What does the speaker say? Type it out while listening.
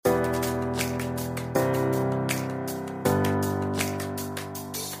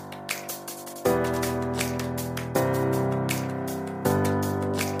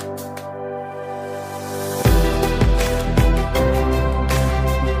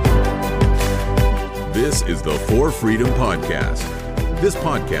This is the For Freedom Podcast. This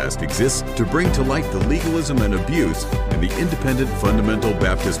podcast exists to bring to light the legalism and abuse in the independent fundamental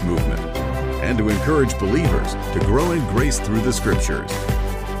Baptist movement, and to encourage believers to grow in grace through the Scriptures.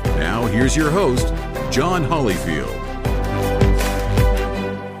 Now, here's your host, John Hollyfield.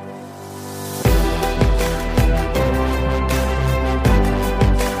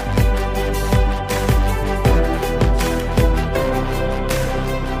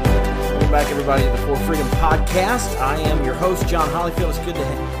 Everybody to the For Freedom Podcast. I am your host, John Hollyfield. It's good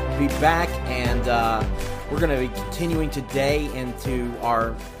to be back, and we're going to be continuing today into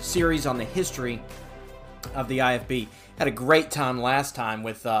our series on the history of the IFB. Had a great time last time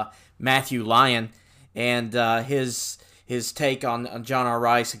with Matthew Lyon and his take on John R.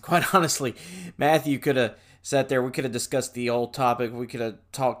 Rice. And quite honestly, Matthew could have sat there. We could have discussed the old topic. We could have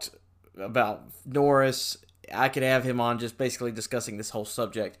talked about Norris. I could have him on just basically discussing this whole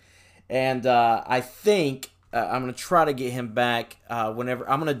subject. And I think I'm going to try to get him back whenever.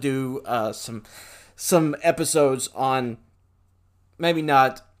 I'm going to do some episodes on, maybe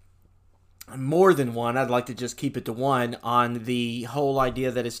not more than one. I'd like to just keep it to one, on the whole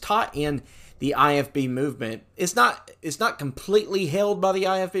idea that is taught in the IFB movement. It's not completely held by the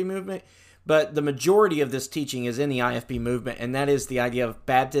IFB movement, but the majority of this teaching is in the IFB movement, and that is the idea of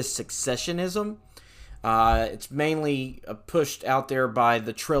Baptist successionism. It's mainly pushed out there by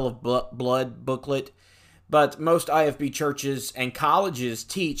the Trail of Blood booklet, but most IFB churches and colleges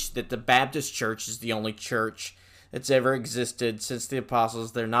teach that the Baptist church is the only church that's ever existed since the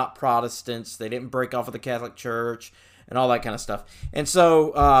apostles. They're not Protestants. They didn't break off of the Catholic Church and all that kind of stuff. And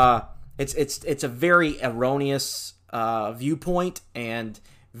so it's a very erroneous viewpoint and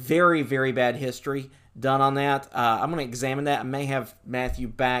very, very bad history done on that. I'm going to examine that. I may have Matthew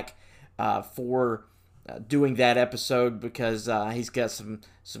back for doing that episode, because he's got some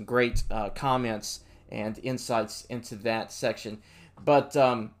great comments and insights into that section. But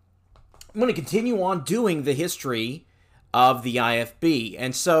I'm going to continue on doing the history of the IFB.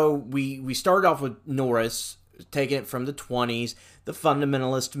 And so we started off with Norris, taking it from the 20s, the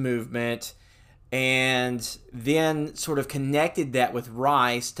fundamentalist movement, and then sort of connected that with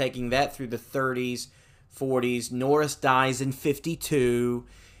Rice, taking that through the 30s, 40s. Norris dies in 52.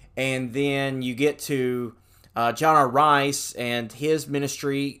 And then you get to John R. Rice, and his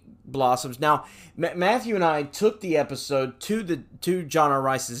ministry blossoms. Now, Matthew and I took the episode to John R.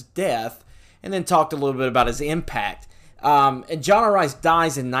 Rice's death, and then talked a little bit about his impact. And John R. Rice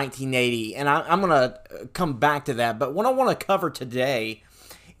dies in 1980, and I'm going to come back to that. But what I want to cover today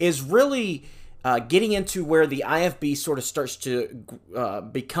is really getting into where the IFB sort of starts to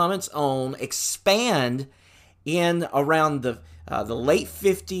become its own, expand in around the late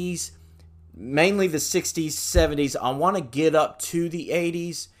 50s, mainly the 60s, 70s. I want to get up to the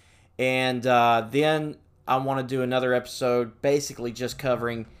 80s, and then I want to do another episode basically just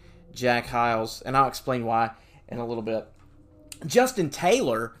covering Jack Hyles, and I'll explain why in a little bit. Justin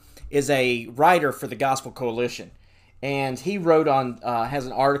Taylor is a writer for the Gospel Coalition, and he wrote has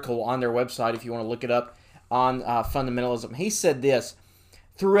an article on their website if you want to look it up on fundamentalism. He said this: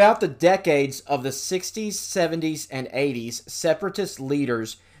 throughout the decades of the 60s, 70s, and 80s, separatist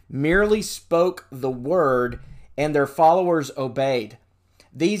leaders merely spoke the word and their followers obeyed.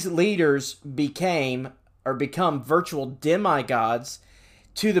 These leaders become virtual demigods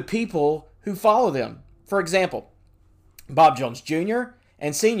to the people who follow them. For example, Bob Jones Jr.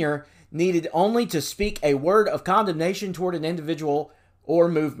 and Sr. needed only to speak a word of condemnation toward an individual or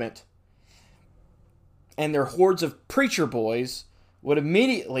movement, and their hordes of preacher boys would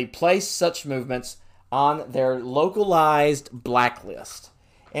immediately place such movements on their localized blacklist.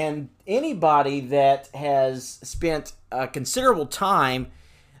 And anybody that has spent considerable time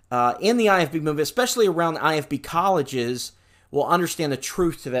in the IFB movement, especially around the IFB colleges, will understand the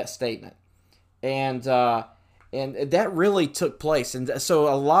truth to that statement. And that really took place. And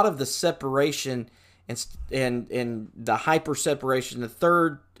so a lot of the separation and the hyper separation, the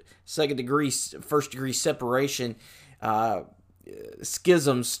third, second degree, first degree separation,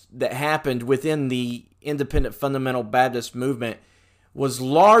 schisms that happened within the independent fundamental Baptist movement was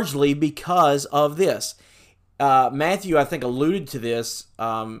largely because of this. Matthew, I think, alluded to this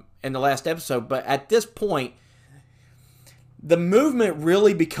in the last episode, but at this point, the movement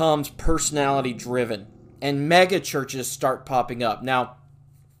really becomes personality driven, and mega churches start popping up. Now,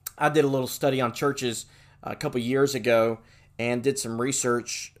 I did a little study on churches a couple years ago and did some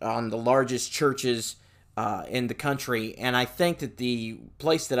research on the largest churches in the country, and I think that the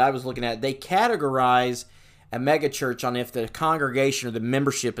place that I was looking at, they categorize a megachurch on if the congregation or the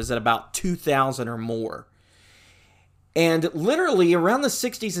membership is at about 2,000 or more. And literally around the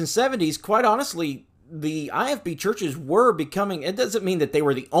 60s and 70s, quite honestly, the IFB churches were becoming, it doesn't mean that they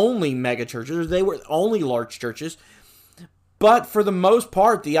were the only mega churches, or they were the only large churches, but for the most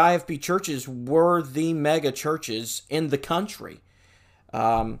part, the IFB churches were the mega churches in the country.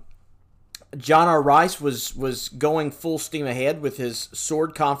 John R. Rice was going full steam ahead with his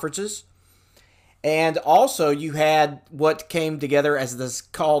sword conferences. And also you had what came together as this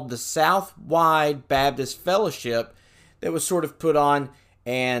called the Southwide Baptist Fellowship that was sort of put on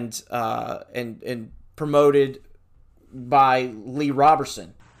and promoted by Lee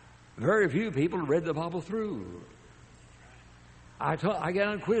Roberson. Very few people read the Bible through. I get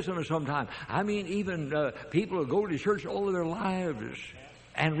on quiz sometimes. I mean, even people who go to church all of their lives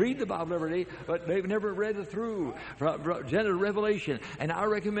and read the Bible every day, but they've never read it through from Genesis to Revelation. And I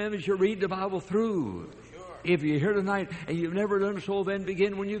recommend that you read the Bible through. If you're here tonight and you've never done so, then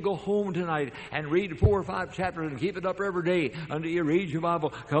begin when you go home tonight and read 4 or 5 chapters and keep it up every day until you read your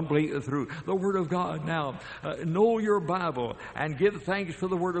Bible completely through. The Word of God. Now, know your Bible and give thanks for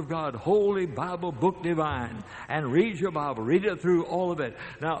the Word of God. Holy Bible, book divine. And read your Bible. Read it through, all of it.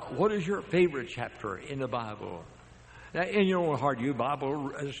 Now, what is your favorite chapter in the Bible? Now, and you know how hard you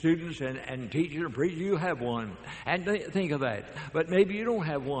Bible students and teachers and preachers, you have one. And think of that. But maybe you don't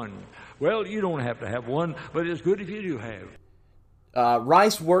have one. Well, you don't have to have one, but it's good if you do have.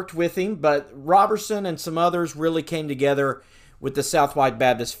 Rice worked with him, but Roberson and some others really came together with the Southwide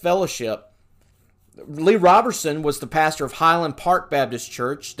Baptist Fellowship. Lee Roberson was the pastor of Highland Park Baptist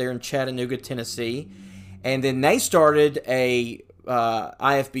Church there in Chattanooga, Tennessee. And then they started a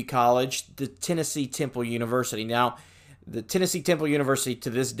IFB college, the Tennessee Temple University. Now, the Tennessee Temple University to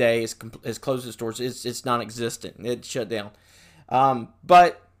this day has closed its doors. It's non-existent. It shut down.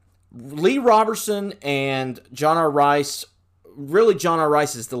 But Lee Roberson and John R. Rice, really John R.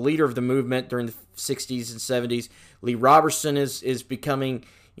 Rice is the leader of the movement during the 60s and 70s. Lee Roberson is becoming,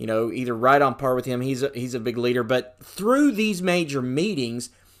 either right on par with him. He's a big leader. But through these major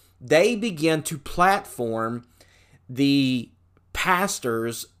meetings, they begin to platform the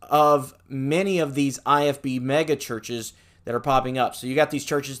pastors of many of these IFB mega churches that are popping up. So you got these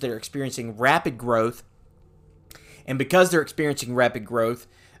churches that are experiencing rapid growth. And because they're experiencing rapid growth,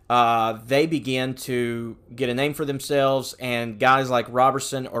 they begin to get a name for themselves, and guys like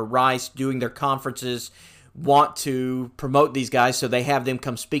Roberson or Rice doing their conferences want to promote these guys, so they have them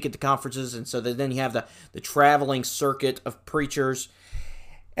come speak at the conferences, and so then you have the traveling circuit of preachers.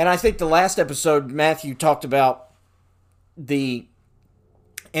 And I think the last episode, Matthew talked about in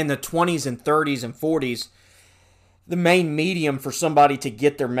the 20s and 30s and 40s, the main medium for somebody to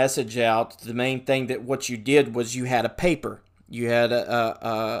get their message out, the main thing that what you did was you had a paper. You had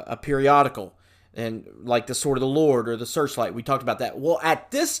a periodical, and like the Sword of the Lord or the Searchlight. We talked about that. Well,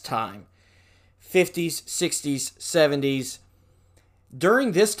 at this time, 50s, 60s, 70s,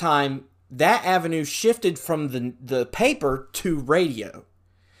 during this time, that avenue shifted from the paper to radio.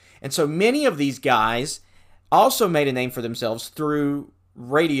 And so many of these guys also made a name for themselves through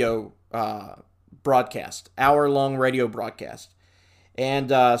radio broadcast, hour-long radio broadcast. And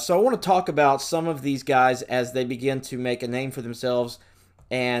so I want to talk about some of these guys as they begin to make a name for themselves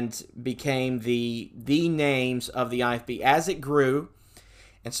and became the names of the IFB as it grew.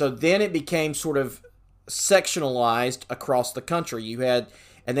 And so then it became sort of sectionalized across the country.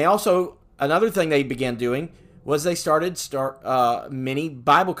 And they also, another thing they began doing was they started many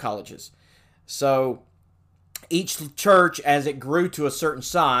Bible colleges. So each church, as it grew to a certain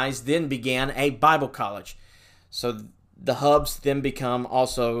size, then began a Bible college. So the hubs then become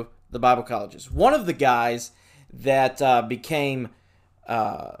also the Bible colleges. One of the guys that became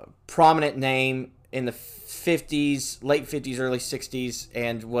a prominent name in the 50s, late 50s, early 60s,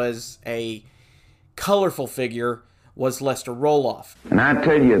 and was a colorful figure was Lester Roloff. And I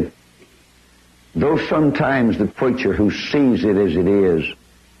tell you, though sometimes the preacher who sees it as it is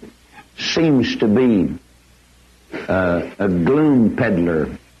seems to be a gloom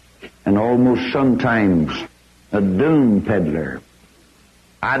peddler and almost sometimes a doom peddler,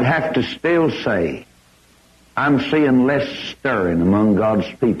 I'd have to still say I'm seeing less stirring among God's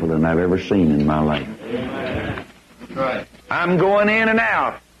people than I've ever seen in my life. Amen. That's right. I'm going in and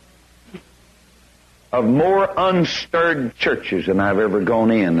out of more unstirred churches than I've ever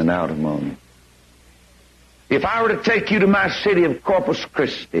gone in and out among. If I were to take you to my city of Corpus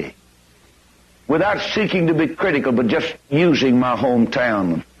Christi, without seeking to be critical, but just using my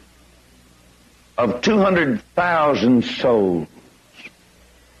hometown, of 200,000 souls,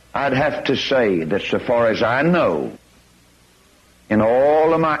 I'd have to say that so far as I know, in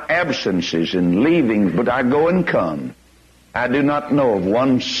all of my absences and leavings, but I go and come, I do not know of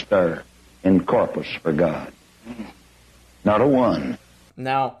one stir in Corpus for God. Not a one.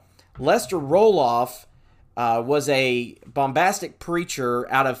 Now, Lester Roloff was a bombastic preacher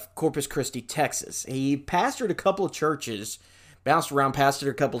out of Corpus Christi, Texas. He pastored a couple of churches, bounced around, pastored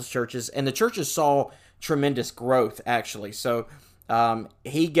a couple of churches, and the churches saw tremendous growth, actually. So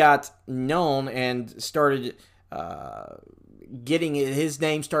he got known and started getting his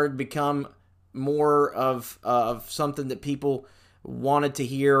name started to become more of something that people wanted to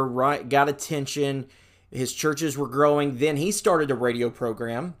hear, right? Got attention. His churches were growing. Then he started a radio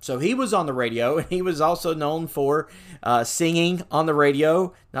program. So he was on the radio, and he was also known for singing on the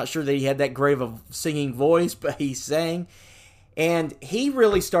radio. Not sure that he had that great of a singing voice, but he sang. And he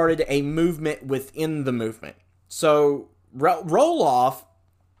really started a movement within the movement. So Roloff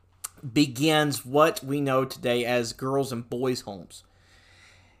begins what we know today as girls and boys' homes.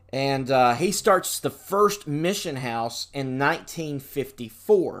 And he starts the first mission house in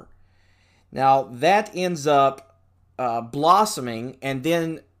 1954. Now, that ends up blossoming, and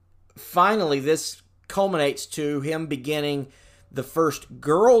then finally this culminates to him beginning the first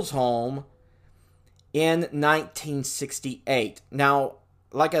girls' home in 1968. Now,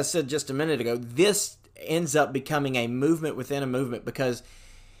 like I said just a minute ago, this ends up becoming a movement within a movement, because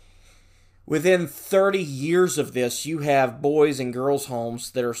within 30 years of this, you have boys and girls'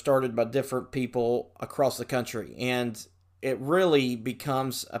 homes that are started by different people across the country. And it really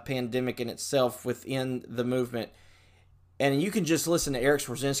becomes a pandemic in itself within the movement. And you can just listen to Eric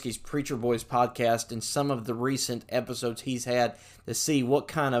Swarzinski's Preacher Boys podcast and some of the recent episodes he's had to see what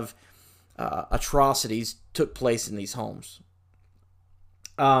kind of atrocities took place in these homes.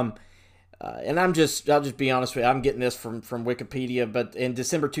 And I'll just be honest with you, I'm getting this from Wikipedia, but in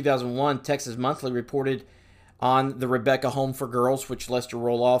December 2001, Texas Monthly reported on the Rebecca Home for Girls, which Lester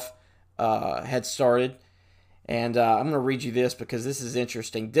Roloff had started. And I'm going to read you this because this is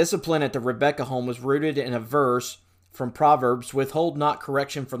interesting. Discipline at the Rebecca home was rooted in a verse from Proverbs, "Withhold not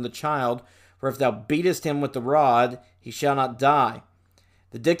correction from the child, for if thou beatest him with the rod, he shall not die."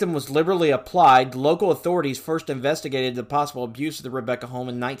 The dictum was liberally applied. Local authorities first investigated the possible abuse of the Rebecca home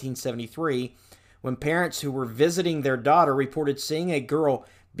in 1973, when parents who were visiting their daughter reported seeing a girl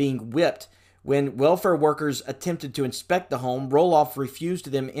being whipped. When welfare workers attempted to inspect the home, Roloff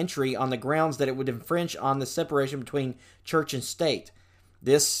refused them entry on the grounds that it would infringe on the separation between church and state.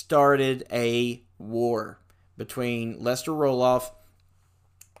 This started a war between Lester Roloff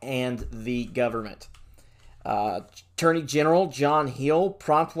and the government. Attorney General John Hill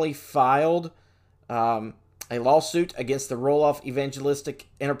promptly filed a lawsuit against the Roloff Evangelistic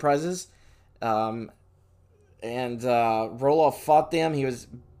Enterprises, and Roloff fought them. He was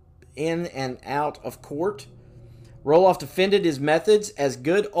in and out of court. Roloff defended his methods as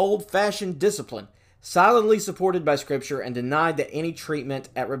good old-fashioned discipline, solidly supported by Scripture, and denied that any treatment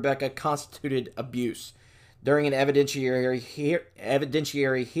at Rebecca constituted abuse. During an evidentiary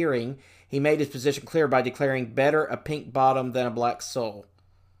hearing, he made his position clear by declaring, "Better a pink bottom than a black soul."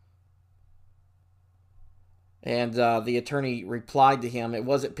 And the attorney replied to him, "It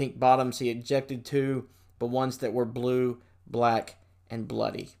wasn't pink bottoms he objected to, but ones that were blue, black, and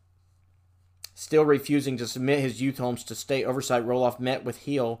bloody." Still refusing to submit his youth homes to state oversight, Roloff met with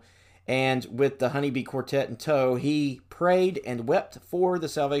Hill, and with the Honeybee Quartet in tow, he prayed and wept for the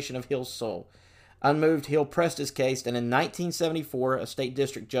salvation of Hill's soul. Unmoved, Hill pressed his case, and in 1974, a state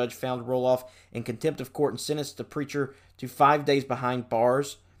district judge found Roloff in contempt of court and sentenced the preacher to 5 days behind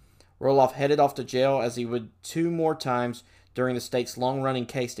bars. Roloff headed off to jail, as he would 2 more times during the state's long-running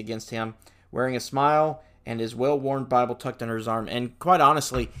case against him, wearing a smile and his well-worn Bible tucked under his arm. And quite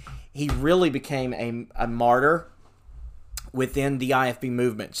honestly, he really became a martyr within the IFB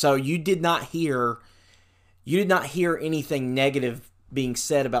movement. So you did not hear anything negative being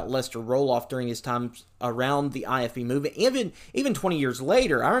said about Lester Roloff during his time around the IFB movement. Even 20 years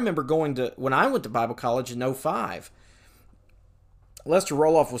later, I remember when I went to Bible college in 2005, Lester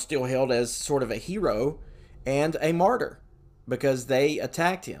Roloff was still held as sort of a hero and a martyr because they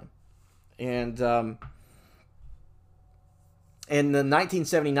attacked him. And in the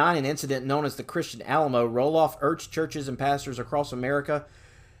 1979, an incident known as the Christian Alamo, Roloff urged churches and pastors across America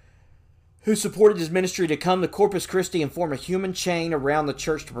who supported his ministry to come to Corpus Christi and form a human chain around the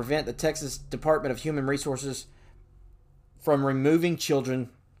church to prevent the Texas Department of Human Resources from removing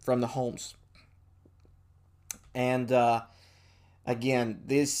children from the homes. And again,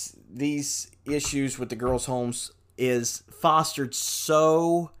 these issues with the girls' homes is fostered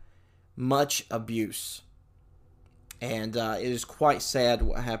so much abuse. And it is quite sad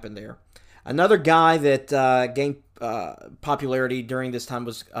what happened there. Another guy that gained popularity during this time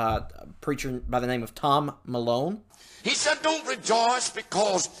was a preacher by the name of Tom Malone. He said, "Don't rejoice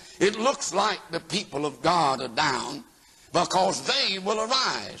because it looks like the people of God are down, because they will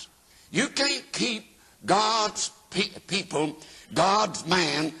arise. You can't keep God's people, God's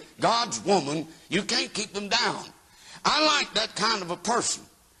man, God's woman, you can't keep them down. I like that kind of a person.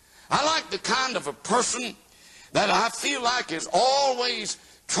 I like the kind of a person that I feel like is always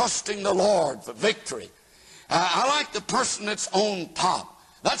trusting the Lord for victory. I like the person that's on top.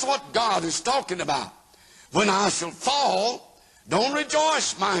 That's what God is talking about. When I shall fall, don't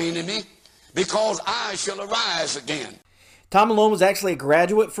rejoice, my enemy, because I shall arise again. Tom Malone was actually a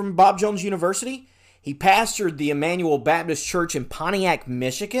graduate from Bob Jones University. He pastored the Emmanuel Baptist Church in Pontiac,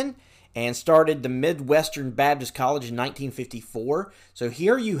 Michigan, and started the Midwestern Baptist College in 1954. So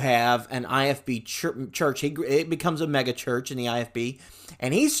here you have an IFB church. It becomes a mega church in the IFB,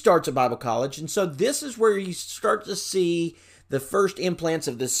 and he starts a Bible college. And so this is where you start to see the first implants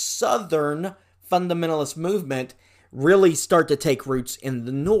of the Southern fundamentalist movement really start to take roots in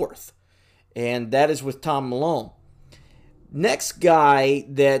the North. And that is with Tom Malone. Next guy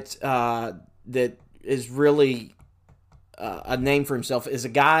that is really a name for himself is a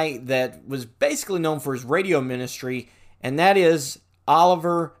guy that was basically known for his radio ministry, and that is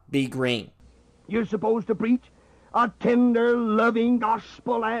Oliver B. Greene. You're supposed to preach a tender, loving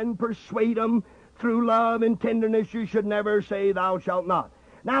gospel and persuade them through love and tenderness. You should never say thou shalt not.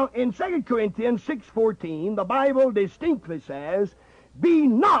 Now, in 2 Corinthians 6:14, the Bible distinctly says, be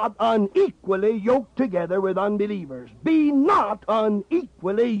not unequally yoked together with unbelievers. Be not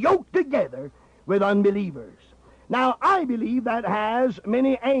unequally yoked together with unbelievers. Now, I believe that has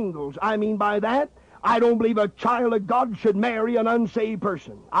many angles. I mean by that, I don't believe a child of God should marry an unsaved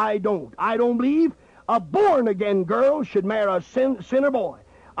person. I don't. I don't believe a born-again girl should marry a sinner boy.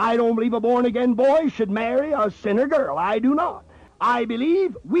 I don't believe a born-again boy should marry a sinner girl. I do not. I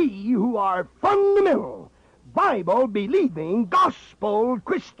believe we who are fundamental, Bible-believing, gospel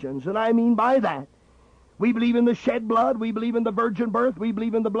Christians, and I mean by that, we believe in the shed blood, we believe in the virgin birth, we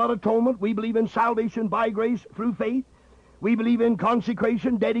believe in the blood atonement, we believe in salvation by grace through faith, we believe in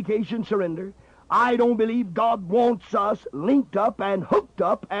consecration, dedication, surrender. I don't believe God wants us linked up and hooked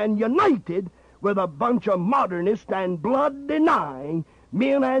up and united with a bunch of modernists and blood-denying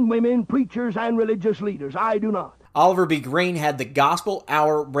men and women, preachers and religious leaders. I do not. Oliver B. Greene had the Gospel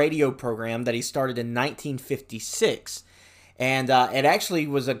Hour radio program that he started in 1956. And it actually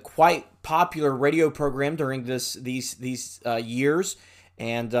was a quite popular radio program during these years.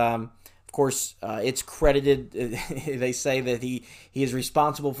 And, of course, it's credited, they say that he is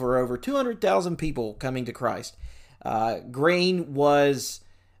responsible for over 200,000 people coming to Christ. Greene was,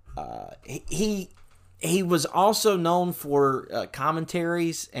 he was also known for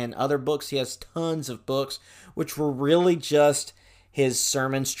commentaries and other books. He has tons of books, which were really just his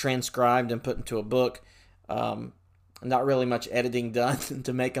sermons transcribed and put into a book. Not really much editing done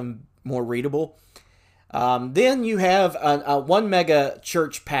to make them more readable. Then you have one mega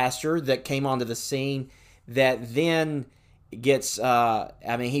church pastor that came onto the scene that then gets,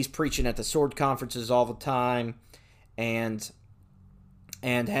 he's preaching at the sword conferences all the time and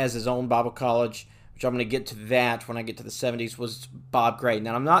has his own Bible college, which I'm going to get to that when I get to the 70s, was Bob Gray.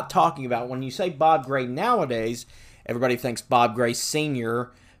 Now, I'm not talking about, when you say Bob Gray nowadays, everybody thinks Bob Gray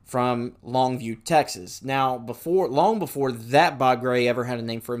Sr. from Longview, Texas. Now, long before that Bob Gray ever had a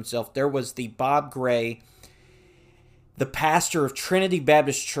name for himself, there was the Bob Gray, the pastor of Trinity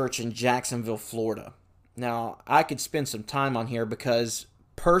Baptist Church in Jacksonville, Florida. Now, I could spend some time on here because,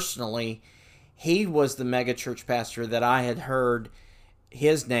 personally, he was the mega church pastor that I had heard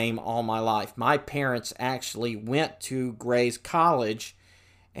his name all my life. My parents actually went to Gray's College,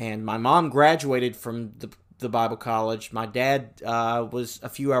 and my mom graduated from the Bible college. My dad was a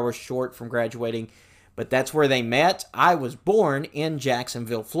few hours short from graduating, but that's where they met. I was born in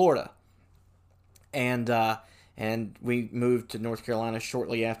Jacksonville, Florida, and we moved to North Carolina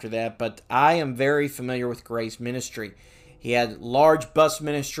shortly after that. But I am very familiar with Gray's ministry. He had large bus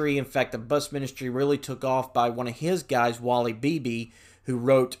ministry. In fact, the bus ministry really took off by one of his guys, Wally Beebe, who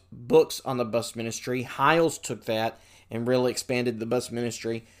wrote books on the bus ministry. Hiles took that and really expanded the bus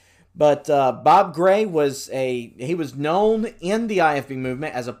ministry. But Bob Gray was known in the IFB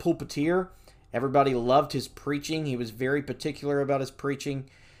movement as a pulpiteer. Everybody loved his preaching. He was very particular about his preaching.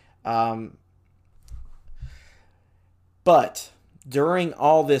 But during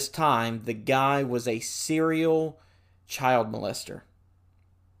all this time, the guy was a serial child molester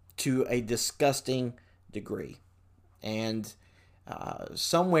to a disgusting degree. And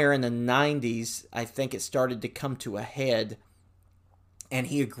somewhere in the 90s, I think it started to come to a head, and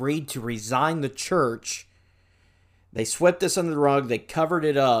he agreed to resign the church. They swept this under the rug. They covered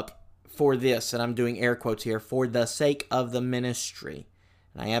it up for this, and I'm doing air quotes here, for the sake of the ministry.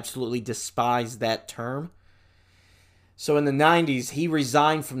 And I absolutely despise that term. So in the 90s, he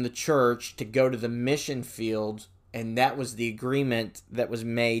resigned from the church to go to the mission field, and that was the agreement that was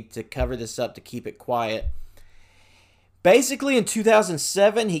made to cover this up, to keep it quiet. Basically, in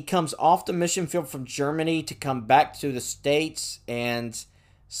 2007, he comes off the mission field from Germany to come back to the States, and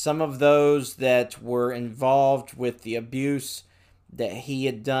some of those that were involved with the abuse that he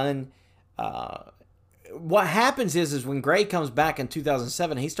had done. What happens is when Gray comes back in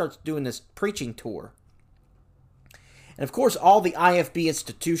 2007, he starts doing this preaching tour. And of course, all the IFB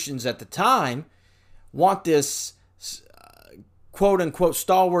institutions at the time want this quote-unquote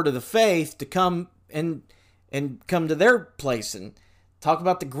stalwart of the faith to come and come to their place and talk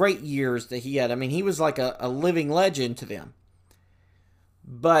about the great years that he had. I mean, he was like a living legend to them.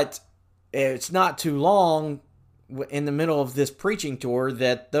 But it's not too long in the middle of this preaching tour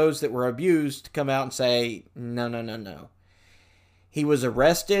that those that were abused come out and say, no. He was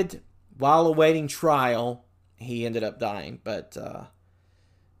arrested while awaiting trial. He ended up dying, but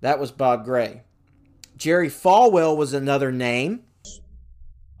that was Bob Gray. Jerry Falwell was another name.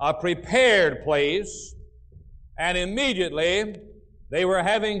 A prepared place, and immediately they were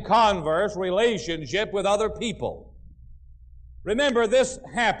having converse relationship with other people. Remember, this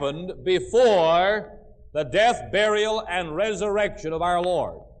happened before the death, burial, and resurrection of our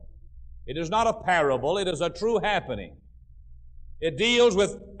Lord. It is not a parable, it is a true happening. It deals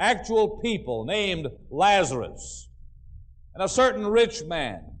with actual people named Lazarus and a certain rich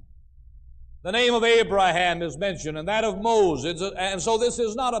man. The name of Abraham is mentioned and that of Moses. And so this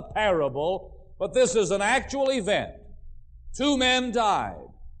is not a parable, but this is an actual event. 2 men died.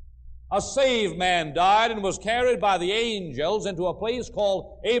 A saved man died and was carried by the angels into a place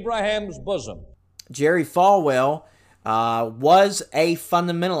called Abraham's bosom. Jerry Falwell was a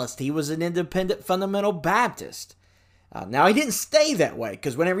fundamentalist. He was an independent fundamental Baptist. Now, he didn't stay that way,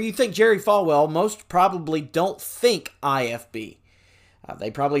 because whenever you think Jerry Falwell, most probably don't think IFB. They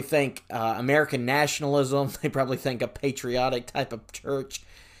probably think American nationalism. They probably think a patriotic type of church.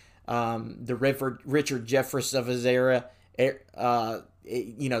 The Richard Jeffress of his era.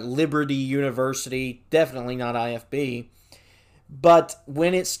 Liberty University. Definitely not IFB. But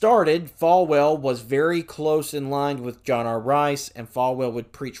when it started, Falwell was very close in line with John R. Rice, and Falwell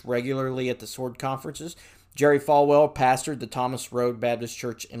would preach regularly at the Sword Conferences. Jerry Falwell pastored the Thomas Road Baptist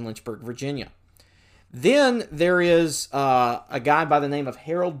Church in Lynchburg, Virginia. Then there is a guy by the name of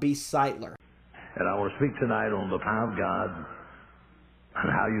Harold B. Sightler. And I want to speak tonight on the power of God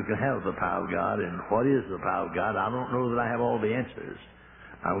and how you can have the power of God and what is the power of God. I don't know that I have all the answers.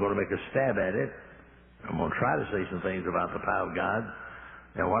 I'm going to make a stab at it. I'm going to try to say some things about the power of God.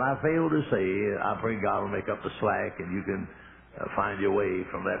 And what I fail to say, I pray God will make up the slack and you can find your way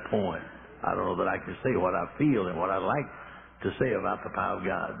from that point. I don't know that I can say what I feel and what I'd like to say about the power of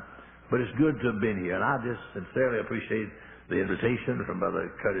God. But it's good to have been here. And I just sincerely appreciate the invitation from Brother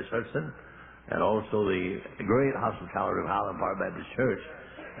Curtis Hudson and also the great hospitality of Highland Park Baptist Church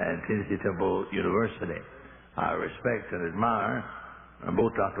and Tennessee Temple University. I respect and admire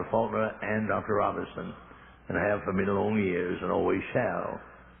both Dr. Faulkner and Dr. Robinson, and I have for many long years and always shall.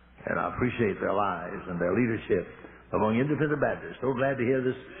 And I appreciate their lives and their leadership among independent Baptists. So glad to hear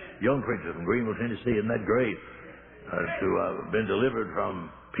this young preacher from Greenville, Tennessee. Isn't that great to have been delivered from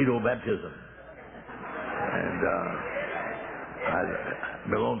pedo baptism? And I've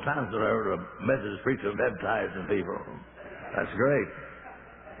been a long time since I heard a Methodist preacher baptizing people. That's great.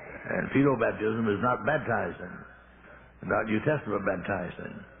 And pedo baptism is not baptizing, not New Testament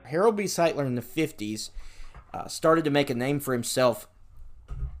baptizing. Harold B. Sightler in the 50s started to make a name for himself,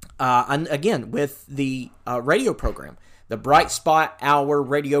 and again, with the radio program, the Bright Spot Hour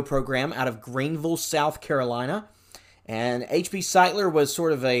radio program out of Greenville, South Carolina. And H.B. Sightler was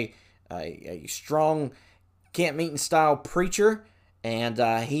sort of a strong camp meeting style preacher, and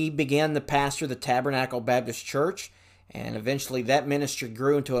he began to pastor the Tabernacle Baptist Church, and eventually that ministry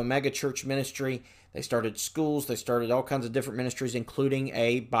grew into a mega church ministry. They started schools, they started all kinds of different ministries, including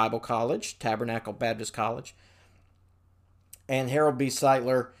a Bible college, Tabernacle Baptist College. And Harold B.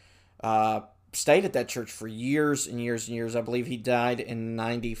 Sightler stayed at that church for years and years and years. I believe he died in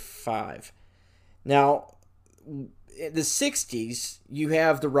 95. Now, in the 60s, you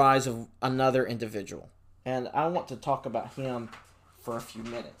have the rise of another individual. And I want to talk about him for a few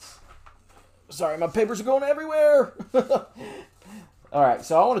minutes. Sorry, my papers are going everywhere. All right,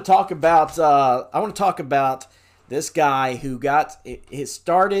 so I want to talk about this guy who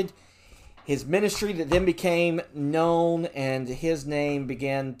started his ministry that then became known, and his name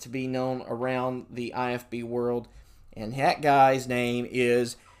began to be known around the IFB world. And that guy's name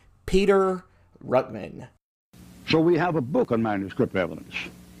is Peter Ruckman. So we have a book on manuscript evidence.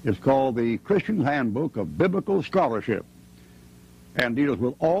 It's called the Christian Handbook of Biblical Scholarship, and deals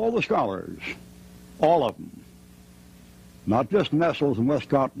with all the scholars, all of them. Not just Nessels and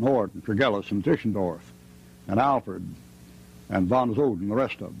Westcott and Hort and Tregelles and Tischendorf and Alfred and von Zoden and the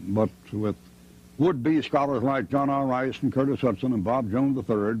rest of them, but with would-be scholars like John R. Rice and Curtis Hudson and Bob Jones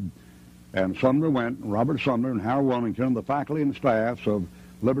III and Sumner Went and Robert Sumner and Harold Wilmington, the faculty and staffs of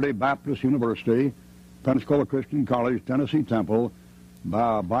Liberty Baptist University, Pensacola Christian College, Tennessee Temple,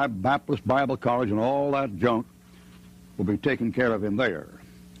 Baptist Bible College, and all that junk will be taken care of in there.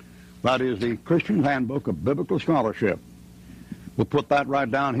 That is the Christian Handbook of Biblical Scholarship. We'll put that right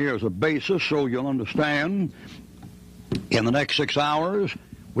down here as a basis so you'll understand in the next 6 hours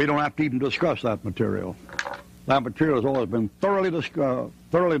we don't have to even discuss that material. That material has always been thoroughly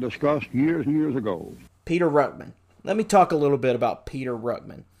discussed years and years ago. Peter Ruckman. Let me talk a little bit about Peter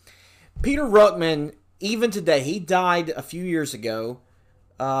Ruckman. Peter Ruckman, even today, he died a few years ago.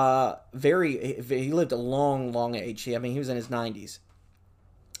 He lived a long age. I mean, he was in his 90s.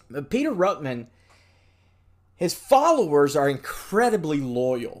 But Peter Ruckman, his followers are incredibly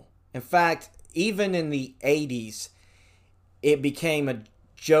loyal. In fact, even in the 80s, it became a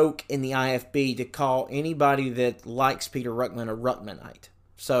joke in the IFB to call anybody that likes Peter Ruckman a Ruckmanite.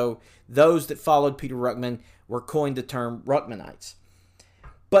 So those that followed Peter Ruckman were coined the term Ruckmanites.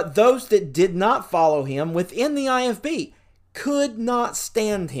 But those that did not follow him within the IFB could not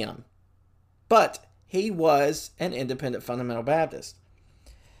stand him. But he was an independent fundamental Baptist.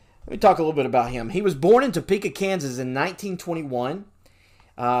 Let me talk a little bit about him. He was born in Topeka, Kansas in 1921.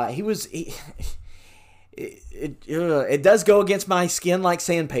 It does go against my skin like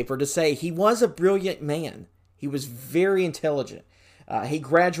sandpaper to say he was a brilliant man. He was very intelligent. He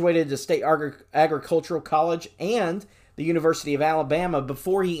graduated at State Agricultural College and the University of Alabama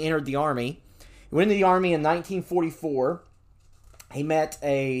before he entered the Army. He went into the Army in 1944. He met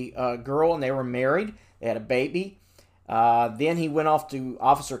a girl and they were married. They had a baby. Then he went off to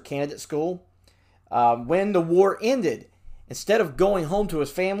officer candidate school. When the war ended, instead of going home to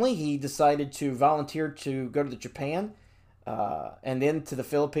his family, he decided to volunteer to go to Japan and then to the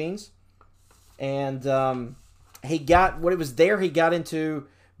Philippines. And he got into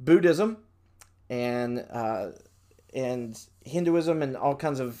Buddhism and Hinduism and all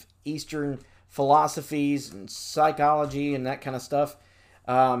kinds of Eastern philosophies and psychology and that kind of stuff.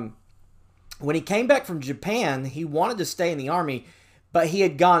 When he came back from Japan, he wanted to stay in the Army, but he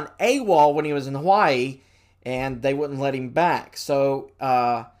had gone AWOL when he was in Hawaii, and they wouldn't let him back. So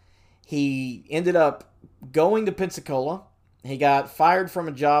he ended up going to Pensacola. He got fired from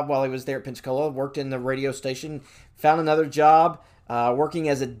a job while he was there at Pensacola, worked in the radio station, found another job working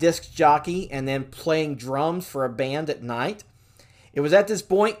as a disc jockey and then playing drums for a band at night. It was at this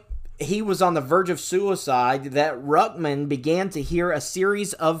point he was on the verge of suicide that Ruckman began to hear a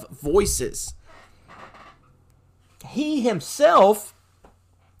series of voices. He himself,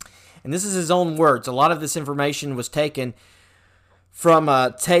 and this is his own words, a lot of this information was taken from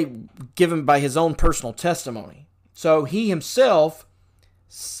a tape given by his own personal testimony. So he himself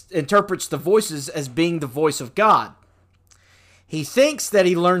interprets the voices as being the voice of God. He thinks that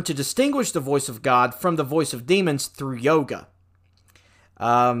he learned to distinguish the voice of God from the voice of demons through yoga.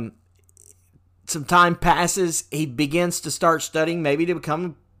 Some time passes, he begins to start studying, maybe to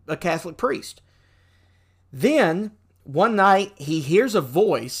become a Catholic priest. Then, one night, he hears a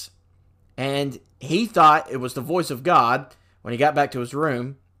voice, and he thought it was the voice of God. When he got back to his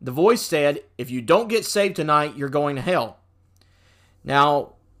room, the voice said, "If you don't get saved tonight, you're going to hell."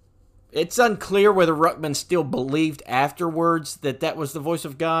 Now, it's unclear whether Ruckman still believed afterwards that that was the voice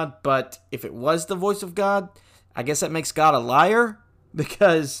of God, but if it was the voice of God, I guess that makes God a liar,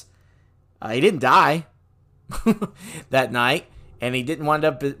 because he didn't die that night, and he didn't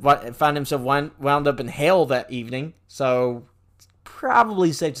find himself wound up in hell that evening. So,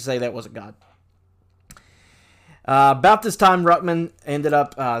 probably safe to say that wasn't God. About this time, Ruckman ended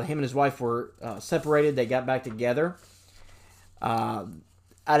up, him and his wife were separated. They got back together. An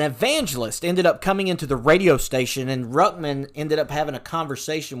evangelist ended up coming into the radio station, and Ruckman ended up having a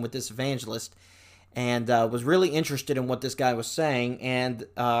conversation with this evangelist and was really interested in what this guy was saying. And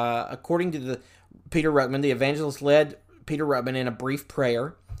according to Peter Ruckman, the evangelist led Peter Ruckman in a brief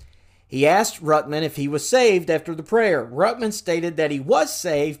prayer. He asked Ruckman if he was saved after the prayer. Ruckman stated that he was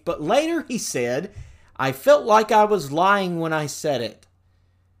saved, but later he said, "I felt like I was lying when I said it."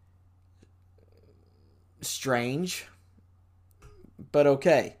 Strange, but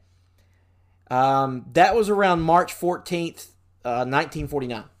okay. That was around March 14th,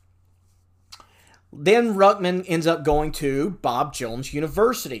 1949. Then Ruckman ends up going to Bob Jones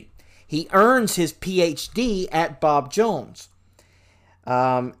University. He earns his PhD at Bob Jones.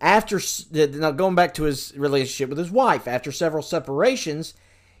 Now going back to his relationship with his wife, after several separations,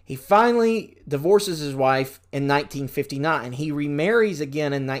 he finally divorces his wife in 1959. He remarries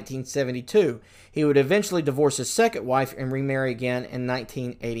again in 1972. He would eventually divorce his second wife and remarry again in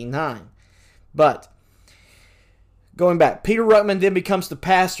 1989. But going back, Peter Ruckman then becomes the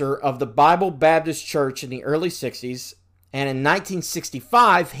pastor of the Bible Baptist Church in the early 60s, and in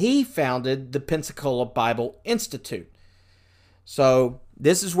 1965, he founded the Pensacola Bible Institute. So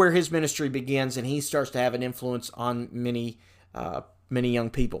this is where his ministry begins, and he starts to have an influence on many young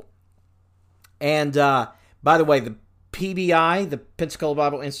people. And by the way, the PBI, the Pensacola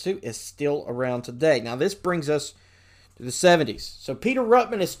Bible Institute, is still around today. Now this brings us to the 70s. So Peter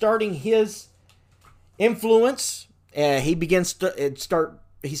Ruckman is starting his influence. He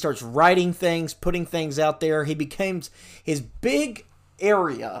starts writing things, putting things out there. He becomes, his big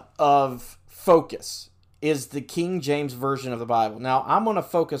area of focus is the King James Version of the Bible. Now, I am going to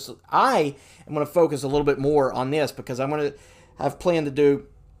focus a little bit more on this because I've planned to do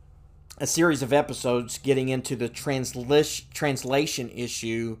a series of episodes getting into the translation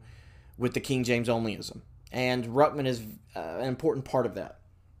issue with the King James onlyism. And Ruckman is an important part of that.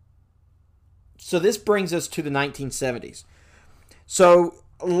 So this brings us to the 1970s. So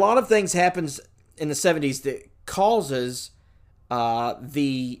a lot of things happens in the 70s that causes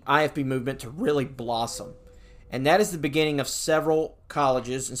the IFB movement to really blossom. And that is the beginning of several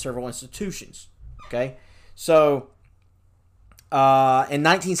colleges and several institutions. Okay? So in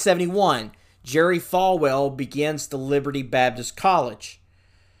 1971, Jerry Falwell begins the Liberty Baptist College,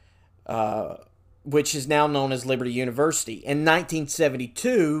 which is now known as Liberty University. In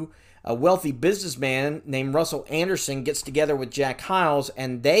 1972, a wealthy businessman named Russell Anderson gets together with Jack Hyles,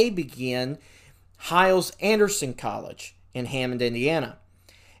 and they begin Hyles-Anderson College in Hammond, Indiana.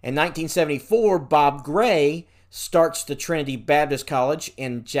 In 1974, Bob Gray starts the Trinity Baptist College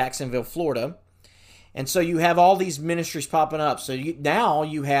in Jacksonville, Florida. And so you have all these ministries popping up. So now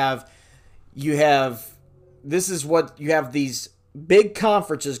you have these big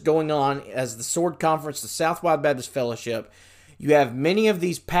conferences going on as the Sword Conference, the Southwide Baptist Fellowship. You have many of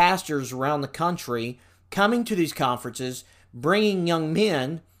these pastors around the country coming to these conferences, bringing young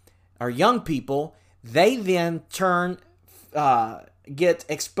men or young people. They then get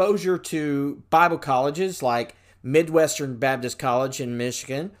exposure to Bible colleges like Midwestern Baptist College in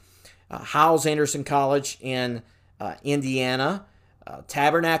Michigan, Hyles-Anderson College in Indiana,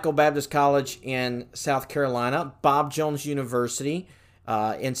 Tabernacle Baptist College in South Carolina, Bob Jones University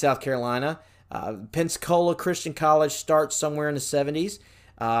in South Carolina, Pensacola Christian College starts somewhere in the 70s.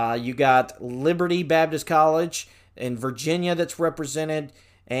 You got Liberty Baptist College in Virginia that's represented,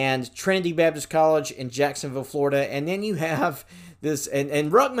 and Trinity Baptist College in Jacksonville, Florida. And then you have this,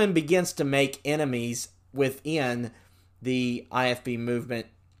 and Ruckman begins to make enemies within the IFB movement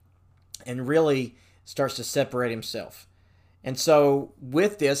and really starts to separate himself. And so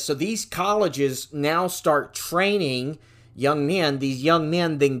with this, so these colleges now start training young men. These young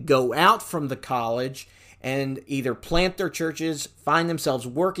men then go out from the college and either plant their churches, find themselves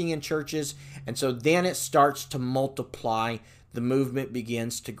working in churches, and so then it starts to multiply. The movement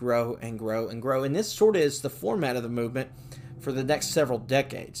begins to grow and grow and grow. And this sort of is the format of the movement for the next several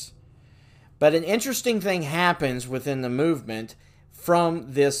decades. But an interesting thing happens within the movement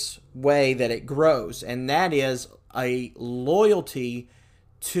from this way that it grows, and that is a loyalty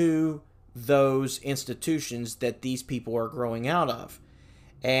to those institutions that these people are growing out of.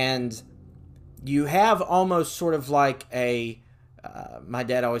 And you have almost sort of like a, my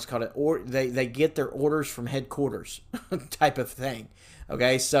dad always called it, or they get their orders from headquarters type of thing.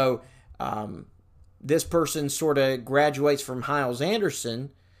 Okay, so this person sort of graduates from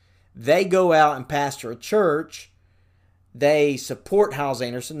Hyles-Anderson. They go out and pastor a church. They support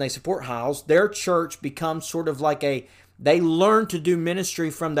Hyles-Anderson. They support Hyles. Their church becomes sort of like they learn to do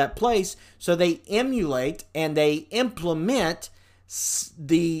ministry from that place, so they emulate and they implement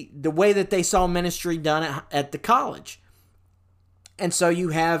the way that they saw ministry done at the college. And so you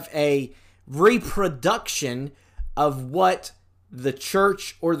have a reproduction of what the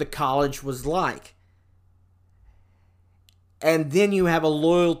church or the college was like. And then you have a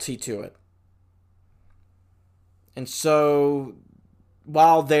loyalty to it. And so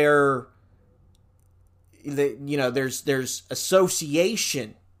while there's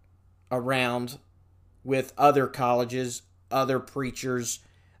association around with other colleges, other preachers,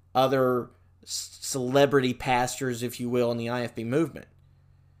 other celebrity pastors, if you will, in the IFB movement.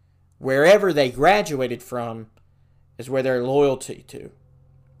 Wherever they graduated from is where their loyalty to.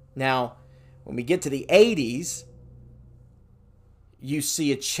 Now, when we get to the 80s, you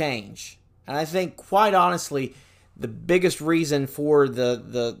see a change. And I think, quite honestly, the biggest reason for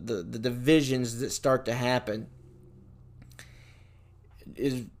the divisions that start to happen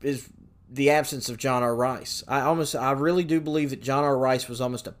is the absence of John R. Rice. I really do believe that John R. Rice was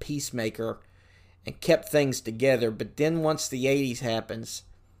almost a peacemaker and kept things together. But then once the 80s happens,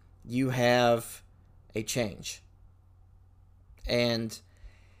 you have a change. And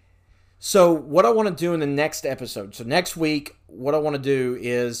so what I want to do in the next episode, so next week, what I want to do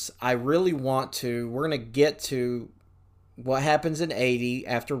is we're going to get to what happens in 80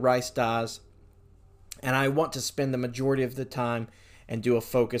 after Rice dies. And I want to spend the majority of the time and do a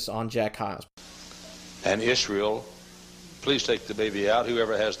focus on Jack Hyles. And Israel, please take the baby out.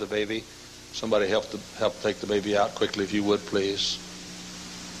 Whoever has the baby, somebody help take the baby out quickly, if you would, please.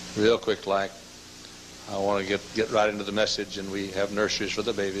 Real quick, like. I want to get right into the message, and we have nurseries for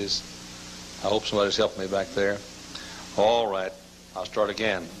the babies. I hope somebody's helped me back there. All right, I'll start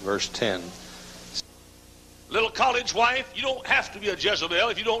again. Verse 10. Little college wife, you don't have to be a Jezebel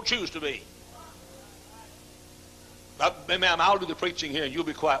if you don't choose to be. Ma'am, I'll do the preaching here, and you'll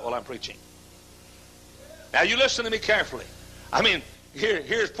be quiet while I'm preaching. Now, you listen to me carefully. I mean,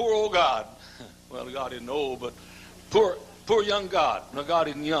 here's poor old God. Well, God isn't old, but poor young God. No, God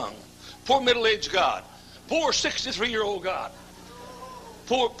isn't young. Poor middle-aged God. Poor 63-year-old God.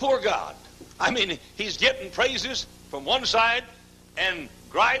 Poor God. I mean, he's getting praises from one side and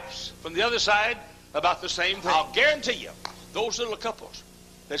gripes from the other side about the same thing. I'll guarantee you, those little couples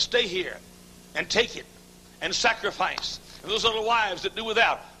that stay here and take it and sacrifice, and those little wives that do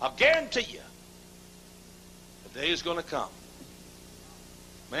without, I'll guarantee you, the day is going to come.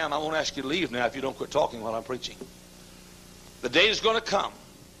 Ma'am, I won't ask you to leave now if you don't quit talking while I'm preaching. The day is going to come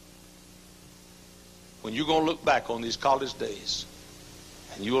when you're going to look back on these college days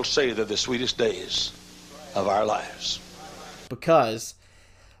and you will say they're the sweetest days of our lives. Because,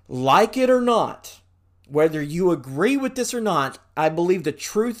 like it or not, whether you agree with this or not, I believe the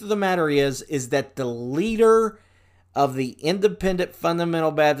truth of the matter is that the leader of the independent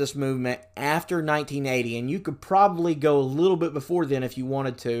fundamental Baptist movement after 1980, and you could probably go a little bit before then if you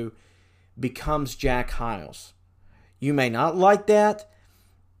wanted to, becomes Jack Hyles. You may not like that,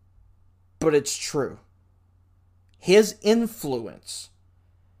 but it's true. His influence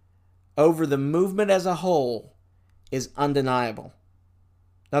over the movement as a whole is undeniable.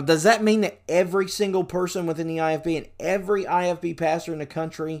 Now, does that mean that every single person within the IFB and every IFB pastor in the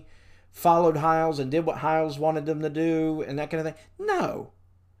country followed Hyles and did what Hyles wanted them to do and that kind of thing? No.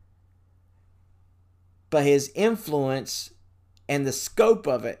 But his influence and the scope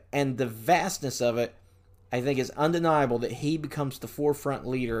of it and the vastness of it, I think, is undeniable that he becomes the forefront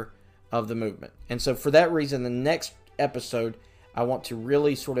leader of the movement. And so for that reason, the next episode, I want to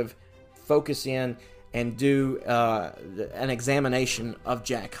really sort of focus in and do an examination of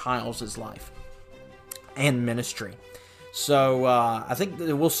Jack Hyles' life and ministry. So I think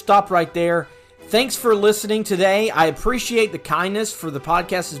that we'll stop right there. Thanks for listening today. I appreciate the kindness for the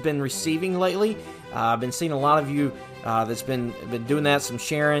podcast has been receiving lately. I've been seeing a lot of you that's been doing that, some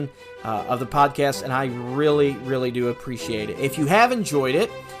sharing of the podcast, and I really, really do appreciate it. If you have enjoyed it,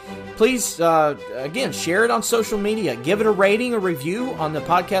 please, again, share it on social media. Give it a rating, a review on the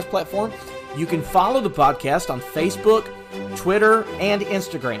podcast platform. You can follow the podcast on Facebook, Twitter, and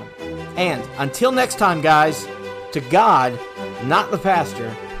Instagram. And until next time, guys, to God, not the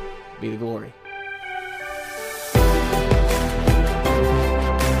pastor, be the glory.